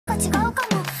What's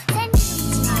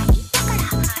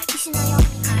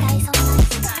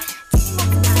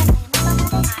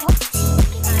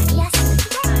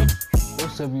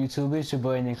up YouTube, it's your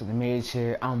boy Nick the Mage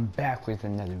here. I'm back with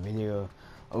another video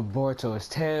of Boruto's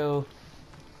Tale.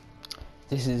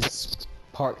 This is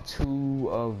part 2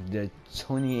 of the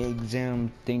 20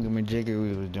 exam thingamajigger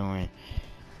we were doing.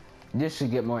 This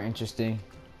should get more interesting.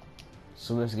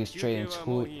 So let's get straight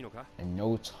into it and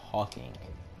no talking.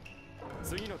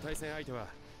 次の対戦相手は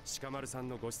鹿丸さん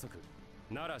のご子息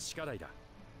奈良鹿大だ。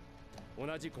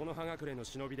同じこの葉隠れの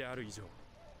忍びである以上、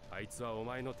あいつはお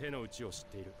前の手の内を知っ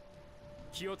ている。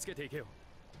気をつけていけよ。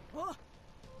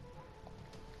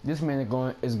This man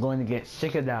is going to get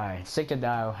Shikadai,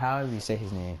 or however you say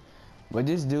his name. But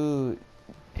this dude,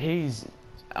 I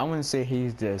wouldn't say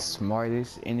he's the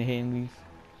smartest in the Hidden Leaf.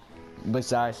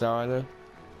 Besides Sarada,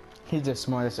 he's the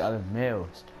smartest out of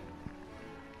males.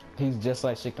 He's just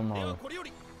like Shikamaru.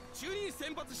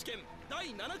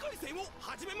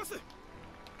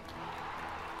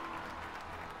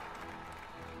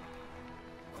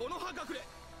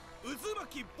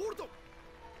 ŊＴＳＵＫＩボルト。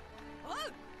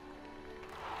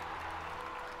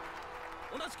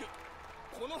同じく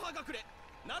この葉隠れ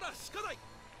奈良鹿大。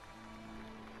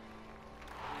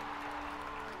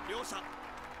両者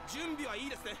準備はいい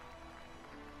ですね。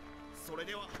それ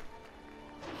では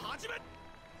始め。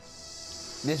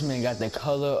 This man got the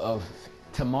color of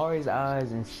Tamari's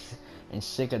eyes and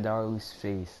Shikamaru's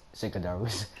face.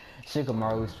 Shikamaru's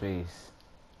face.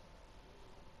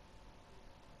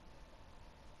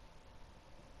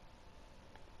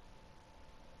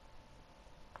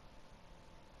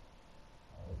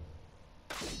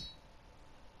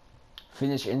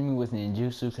 Finish enemy with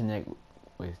ninjutsu, connect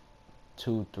with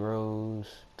two throws,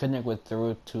 throw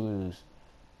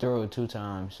two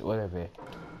times, whatever.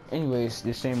 Anyways,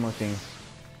 the same old thing.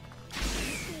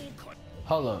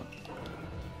 Hold up.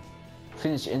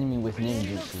 Finish enemy with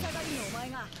ninjutsu.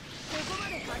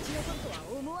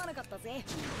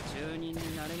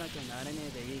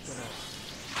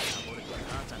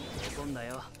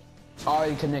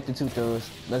 Already connected two throws.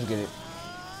 Let's get it.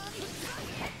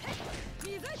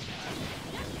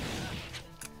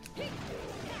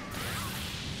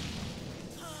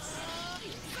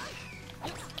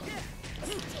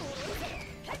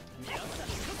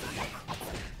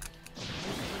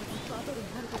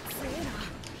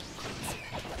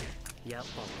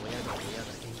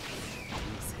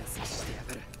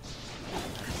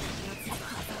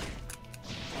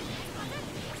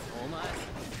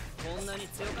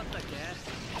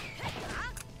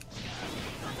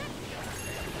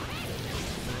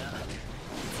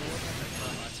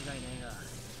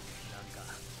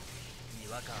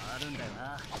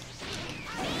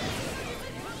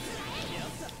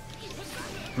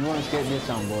 You want to get this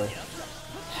on, boy?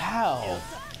 How?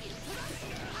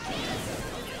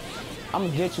 I'm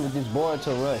gonna get you with this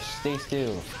Boruto rush. Stay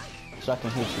still, so I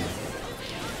can hit you.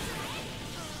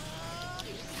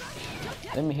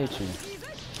 Let me hit you.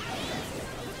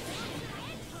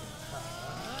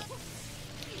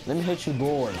 Let me hit you,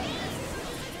 boy.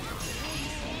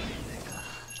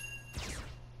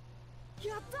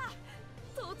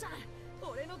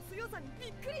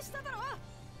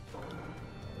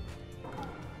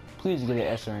 Please get an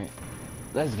S rank.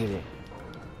 Let's get it.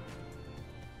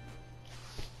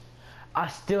 I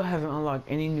still haven't unlocked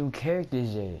any new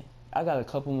characters yet. I got a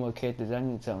couple more characters I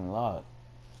need to unlock.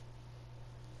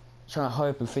 Trying to hurry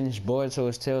up and finish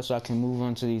Boruto's Tale so I can move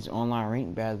on to these online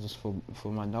rank battles for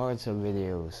my Naruto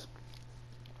videos.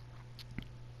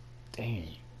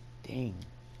 Dang.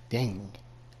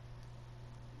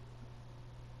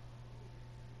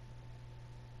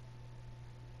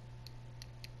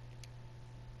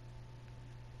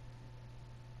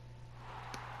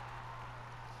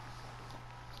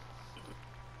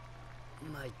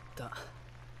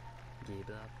 Give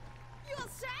up.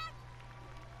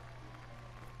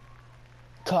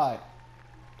 Cut.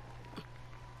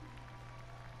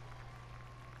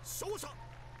 勝者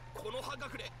この葉隠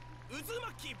れ읊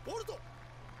ＳUTSUKIボルト。やっ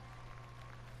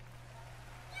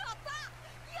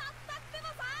たってば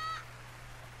さ。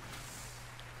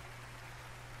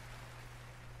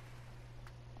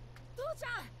父ちゃ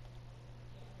ん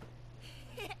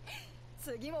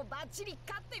次もバッチリ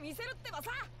勝ってみせるってば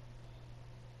さ。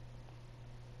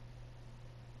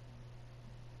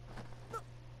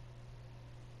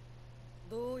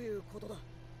どういうことだ。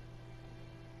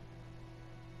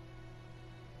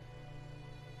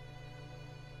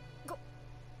こ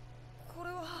れ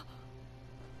は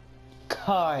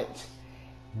Cut.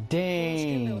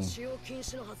 Dang. 使用禁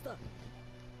止のはずだ。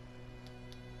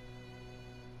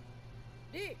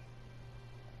リ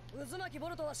ー、渦巻きボ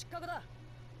ルトは失格だ。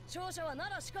勝者は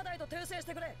奈良鹿台と訂正し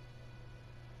てくれ。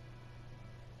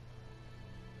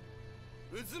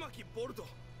渦巻きボルト、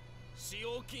使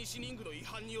用禁止任務の違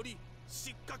反により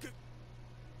失格。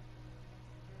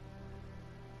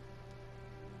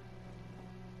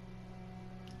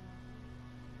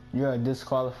You are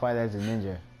disqualified as a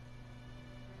ninja.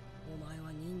 お前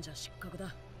は忍者失格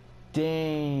だ。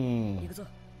Dang. 行くぞ。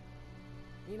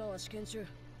今は試験中。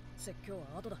説教は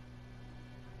後だ。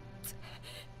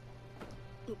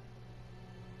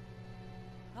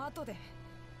後で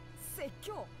説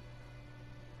教。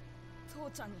父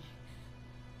ちゃんに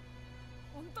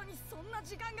本当にそんな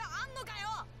時間があんのか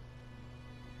よ。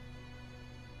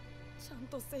ちゃん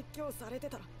と説教されて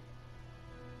たら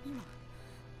今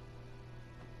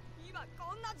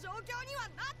こんな状況には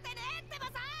なってねえってば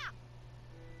さ。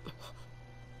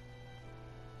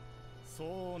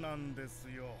そうなんで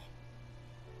すよ。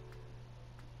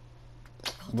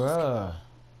Bruh.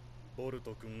 ボル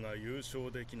ト君が優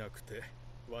勝できなくて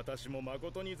私も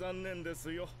誠に残念で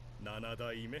すよ。7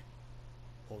代目、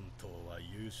本当は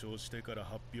優勝してから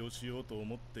発表しようと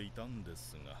思っていたんで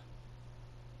すが。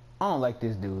 I don't like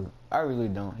this dude. I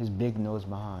really don't. His big nose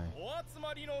behind. お集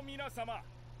まりの皆様、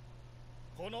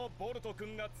このボルト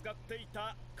君が使ってい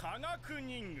た科学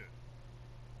忍具、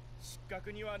失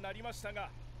格にはなりましたが、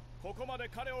ここまで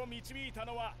彼を導いた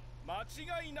のは間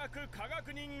違いなく科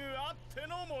学忍具あって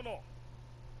のもの。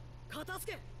片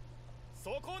付け。そ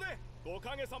こでお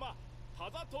かげさま田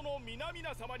里の皆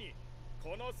々様に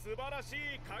この素晴らし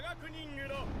い科学忍具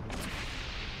の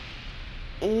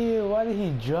Ew, why did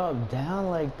he drop down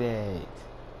like that?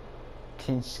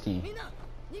 Kinski. みんな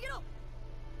逃げろ。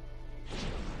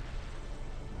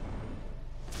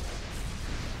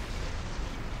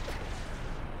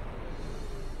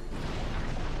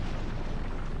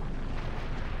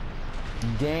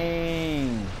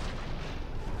Dang.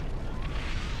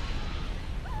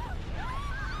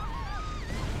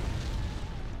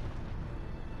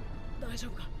 大丈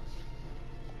夫か。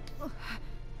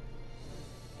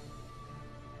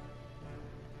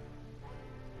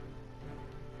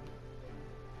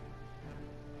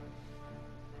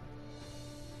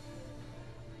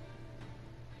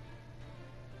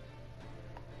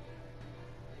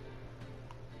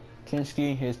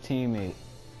Kinski and his teammate.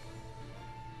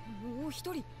 もう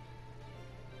一人。て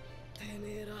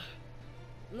めえら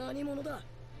何者だ。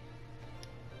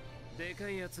でか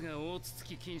いやつが大筒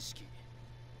木金式、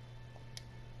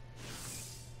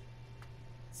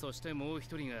そしてもう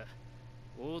一人が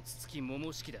大筒木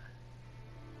桃式だ。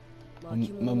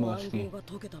巻物の暗号が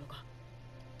解けたのか。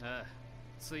ああ、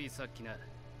ついさっきな。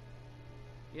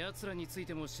奴らについ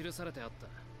ても記されてあった。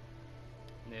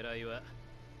狙いは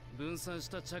分散し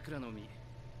たチャクラの実、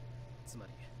つま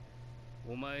り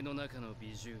お前の中の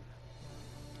美獣。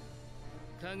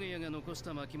かぐやが残し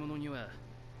た巻物には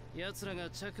奴らが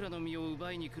チャクラの実を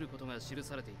奪いに来ることが記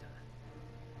されてい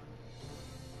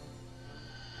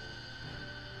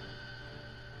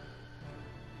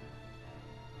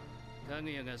た。かぐ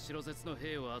やが白絶の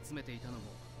兵を集めていたのも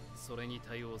それに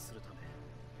対応するため。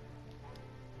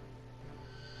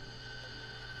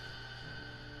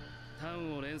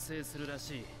単を連成するら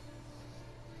しい。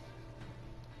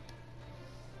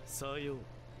さよう、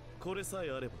これさ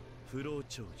えあれば不老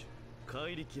長寿、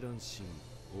怪力乱心、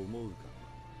思うが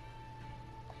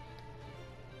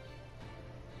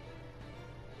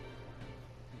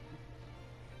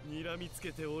睨みつ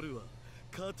けておるわ、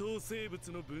下等生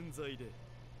物の分際で。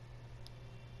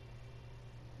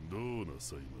どうな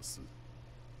さいます？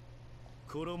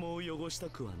衣を汚した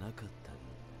くはなかったが、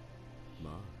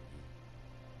まあ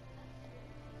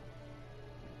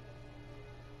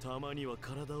たまには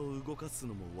体を動かす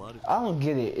のも悪く。 I don't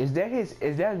get it. Is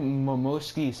that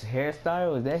Momoski's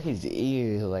hairstyle? Is that his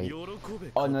ears? Like,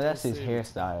 oh no, that's his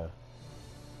hairstyle.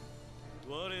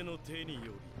 我の手によ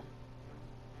り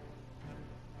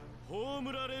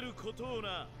葬られることを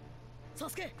な。サ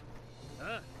スケ。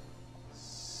ああ。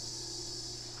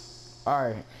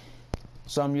Alright,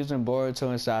 so I'm using Boruto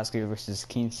and Sasuke versus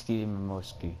Kinski and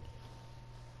Momoski.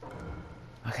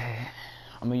 Okay,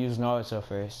 I'm gonna use Naruto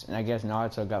first, and I guess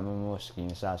Naruto got Momoski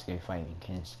and Sasuke fighting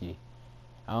Kinski.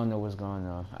 I don't know what's going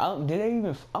on. I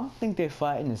don't think they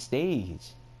fight in the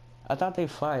stage. I thought they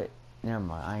fight. Never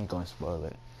mind, I ain't gonna spoil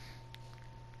it.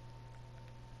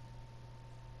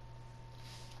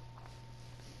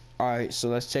 Alright, so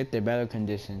let's check their battle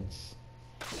conditions.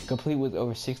 Complete with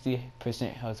over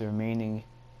 60% health remaining.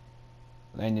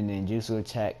 Landing in Jutsu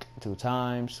attack 2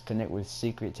 times. Connect with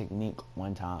secret technique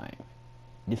 1 time.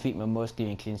 Defeat Momoski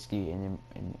and Kinski and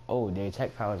oh, their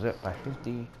attack power is up by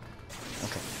 50.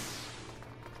 Okay.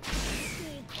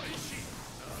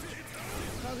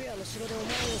 かぐやの城でお前を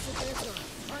襲った奴が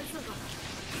あ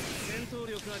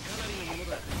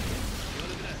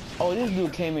Oh, this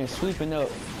dude came in sweeping up.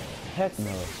 Heck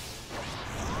no.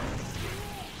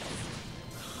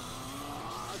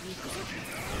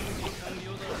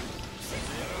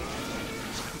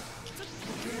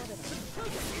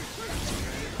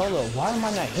 Hold up, why am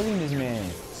I not hitting this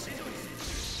man?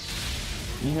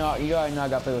 You already know I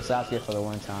gotta play with Sasuke for the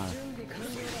one time.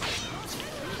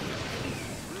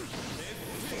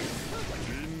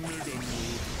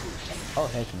 Oh,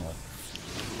 heck no.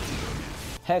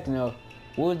 Heck no.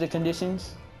 What was the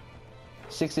conditions?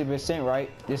 60%, right?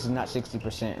 This is not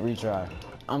 60%. Retry.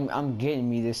 I'm getting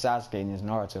me this Sasuke and this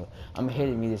Naruto. I'm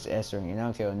hitting me this S ring, and I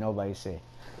don't care what nobody say.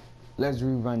 Let's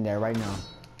rerun that right now.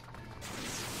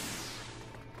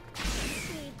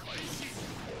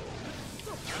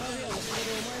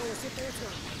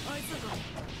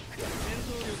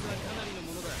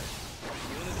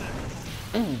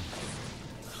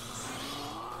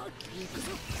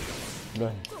 Go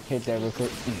ahead, hit that real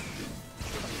quick.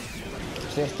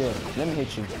 Stay still. Let me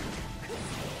hit you.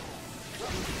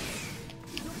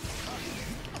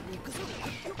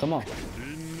 Come on.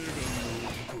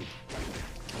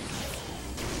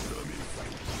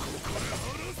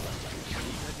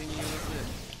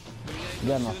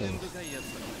 Get my face.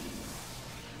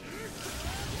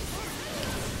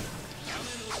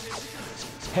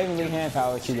 Heavenly hand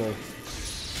power, Chido.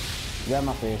 Get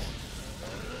my face.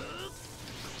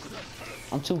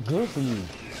 I'm too good for you.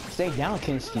 Stay down,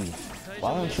 Kinski.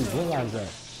 Why don't you realize that?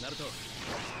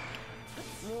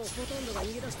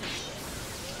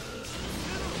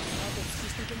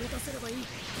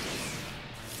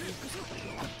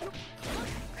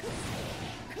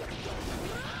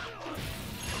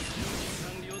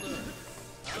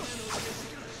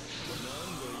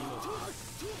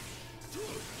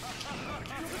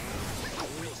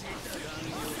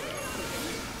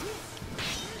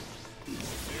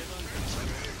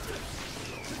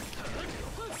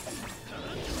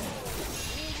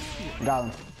 Got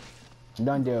him.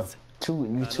 Done deal.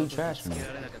 You too trash, man.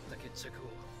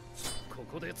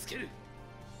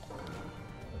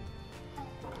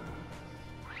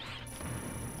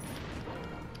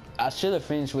 I should have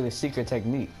finished with a secret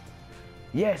technique.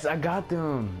 Yes, I got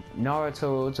them. Naruto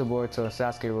road to Boruto,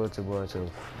 Sasuke road to Boruto.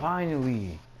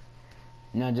 Finally.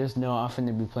 Now just know I'm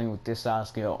finna be playing with this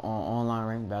Sasuke on online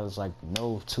rank battles like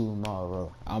no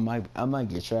tomorrow. I might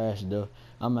get trashed though.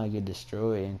 I might get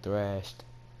destroyed and thrashed.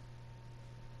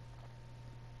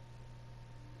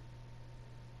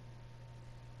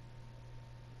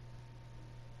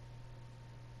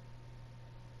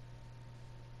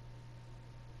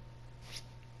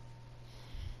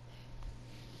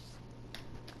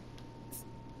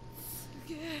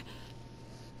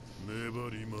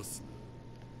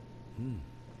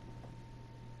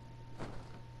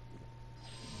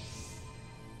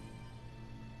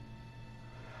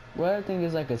 Well, I think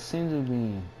it's like a Senzu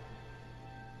beam.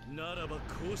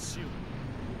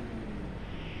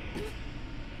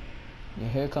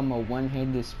 And here come a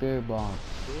one-handed spirit bomb.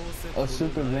 A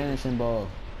super vanishing ball.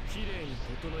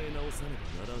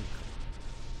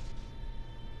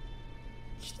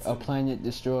 A planet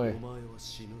destroyed.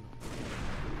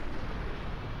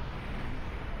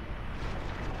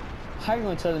 How you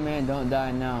gonna tell the man don't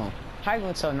die now? How you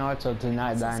gonna tell Naruto to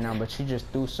not die now, but you just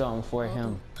threw something for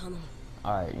him?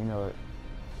 Alright, you know what?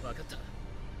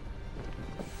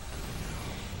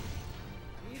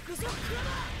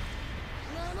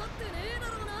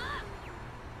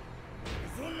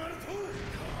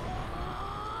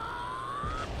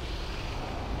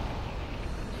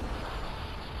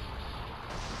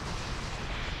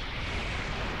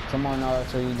 Come on,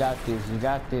 Naruto, you got this, you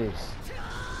got this.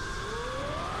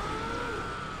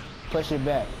 Push it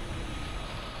back.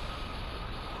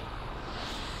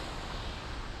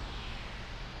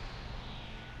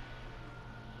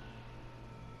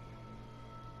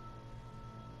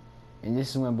 And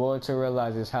this is when Boruto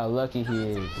realizes how lucky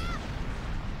he is.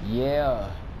 Yeah,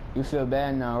 you feel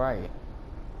bad now, right?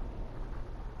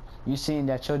 You seen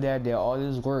that your dad did all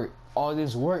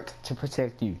this work to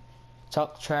protect you.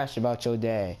 Talk trash about your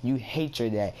dad. You hate your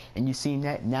dad. And you seen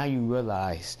that, now you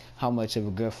realize how much of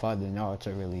a good father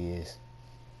Naruto really is.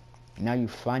 Now you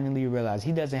finally realize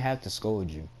he doesn't have to scold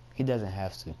you. He doesn't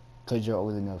have to, because you're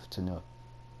old enough to know.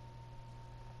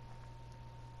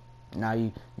 Now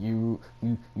you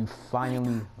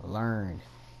finally learn.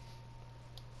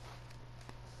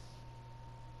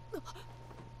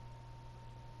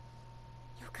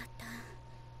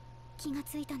 気が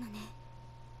ついたのね。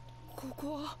こ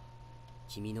こは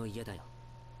君の家だよ。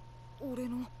俺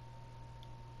の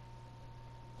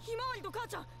ひまわりと母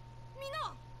ちゃん、みん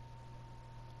な。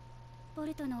ボ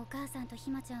ルトのお母さんと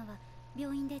ひまちゃんは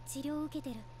病院で治療を受け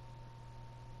てる。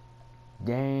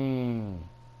 Dang.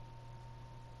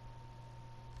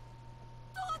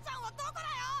 父ちゃんはどこだ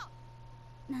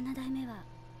よ。7代目は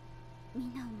み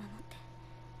んなを守っ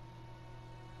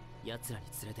て。奴らに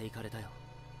連れて行かれたよ。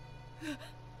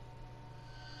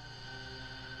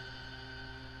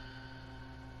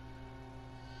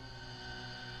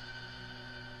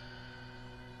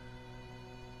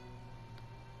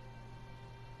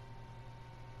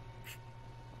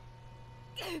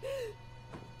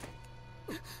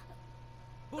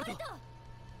ボルト。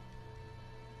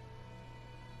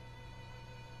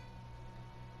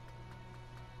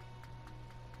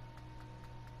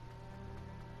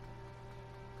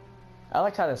I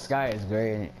like how the sky is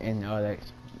gray and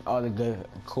all the good,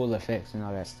 cool effects and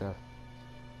all that stuff.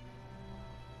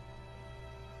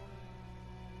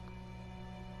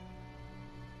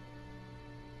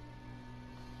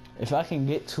 If I can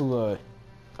get to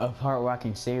a part where I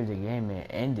can save the game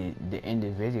and end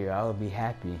the video, I would be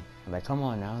happy. Like, come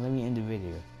on now, let me end the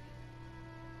video.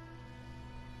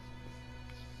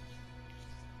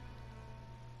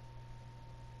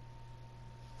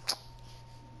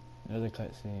 Another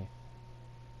cutscene.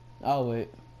 Oh wait.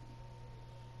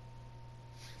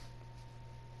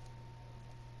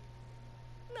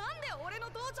 なんで俺の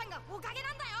父ちゃんがおかげ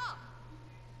なんだよ。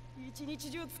一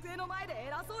日中机の前で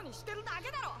偉そうにしてるだ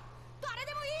けだろ。誰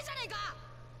でもいいじゃねえか。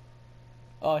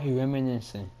 Oh, he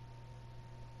reminiscing.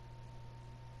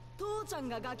 父ちゃん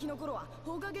がガキの頃は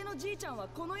おかげのじいちゃんは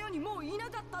この世にもういな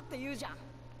かったって言うじゃん。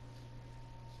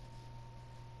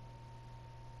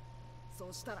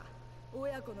そしたら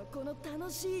親子のこの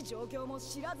楽しい状況も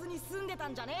知らずに住んでた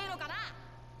んじゃねえのかな。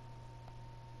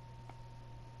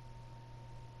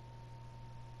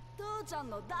父ちゃん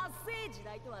のダッセー時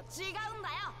代とは違うんだ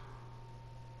よ。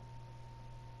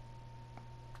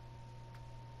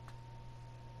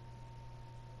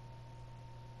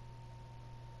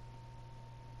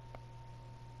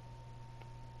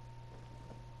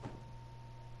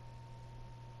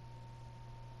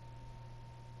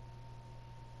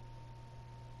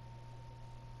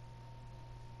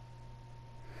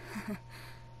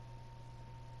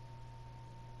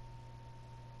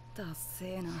ダッセ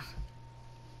ーな。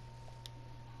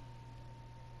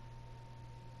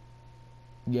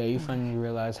Yeah, you finally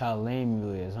realize how lame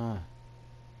you is, huh?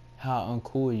 How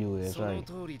uncool you is, その like.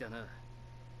 通りだな。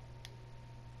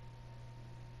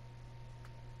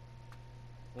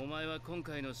お前は今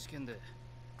回の試験で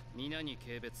皆に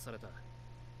軽蔑された。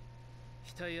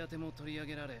額当ても取り上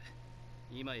げられ、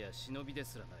今や忍びで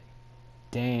すらない。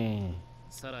 Dang.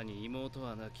 さらに妹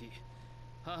は泣き、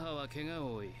母は怪我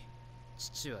を負い、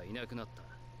父はいなくなった。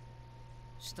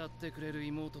慕ってくれる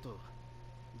妹と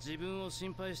自分を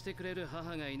心配してくれる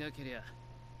母がいなけりゃ、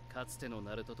かつての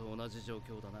ナルトと同じ状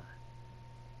況だな。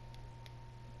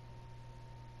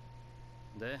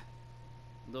で、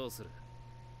どうする？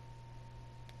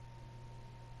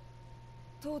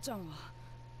父ちゃん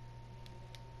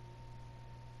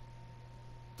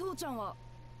は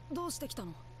どうしてきた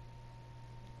の？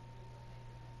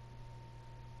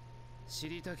知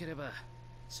りたければ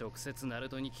直接ナル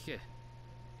トに聞け。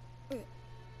え？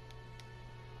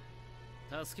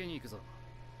助けに行くぞ。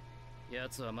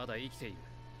奴はまだ生きてい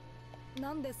る。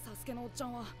なんでサスケのおっちゃ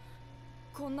んは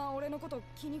こんな俺のこと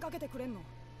気にかけてくれんの？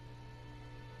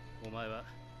お前は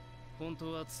本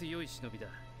当は強い忍びだ。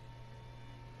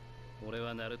俺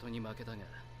はナルトに負けたが、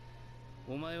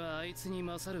お前はあいつに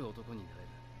勝る男になれる。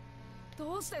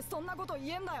どうしてそんなこと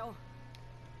言えんだよ。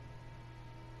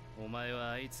お前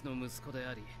はあいつの息子で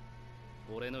あり、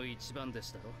俺の一番弟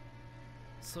子だろ。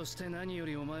そして何よ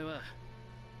りお前は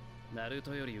ナル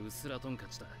トよりウスラトンカ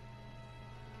チだ。ウ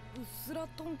スラ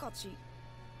トンカチ？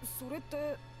それっ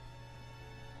て…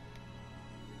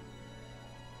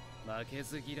負け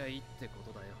ず嫌いってこ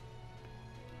とだよ。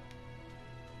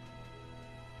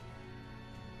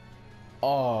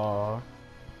Oh,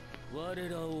 我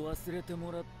らを忘れて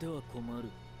もらっては困る。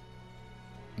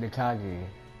 the Kage.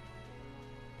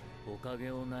 おかげ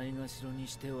をないがしろに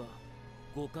しては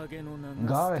ごかげの名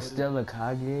God が is 捨てる。 still a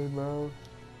Kage, bro.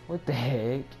 What the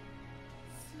heck?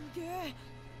 すげえ、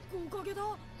おかげだ。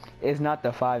 It's not the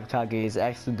 5 Kage, it's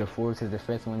actually the 4 because the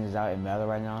 5th one is out in battle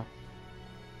right now.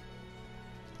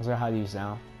 So how do you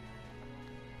sound?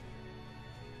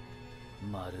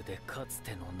 まるでかつ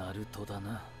てのナルトだ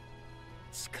な。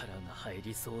力が入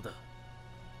りそうだ。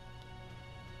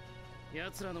 I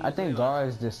think Gar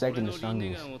is the second 俺のリ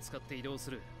ンネ strongest. ガンを使って移動す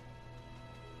る。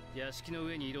屋敷の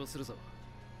上に移動するぞ。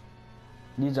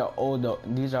 These are all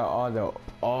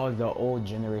the old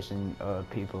generation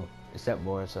people, except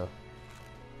Boruto.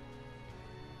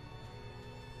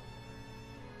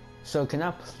 So can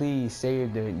I please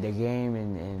save the game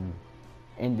and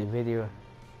end the video?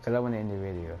 Cause I want to end the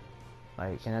video.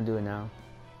 Like, can I do it now?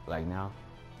 Like now?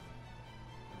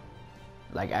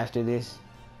 Like after this?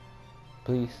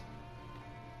 Please?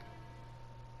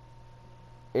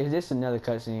 Is this another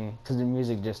cutscene? Cause the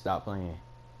music just stopped playing.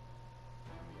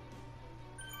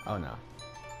 Oh no.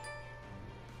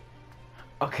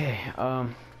 Okay,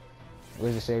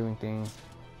 where's the saving thing?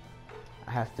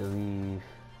 I have to leave.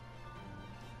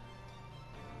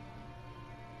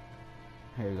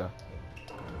 Here we go.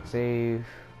 Save.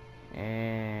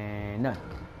 And none.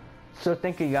 So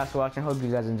thank you guys for watching. Hope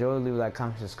you guys enjoyed. Leave a like,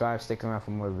 comment, subscribe. Stick around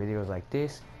for more videos like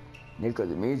this. Nico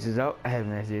the Means is out. Have a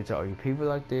nice day to all you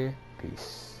people out there.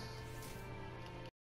 Peace.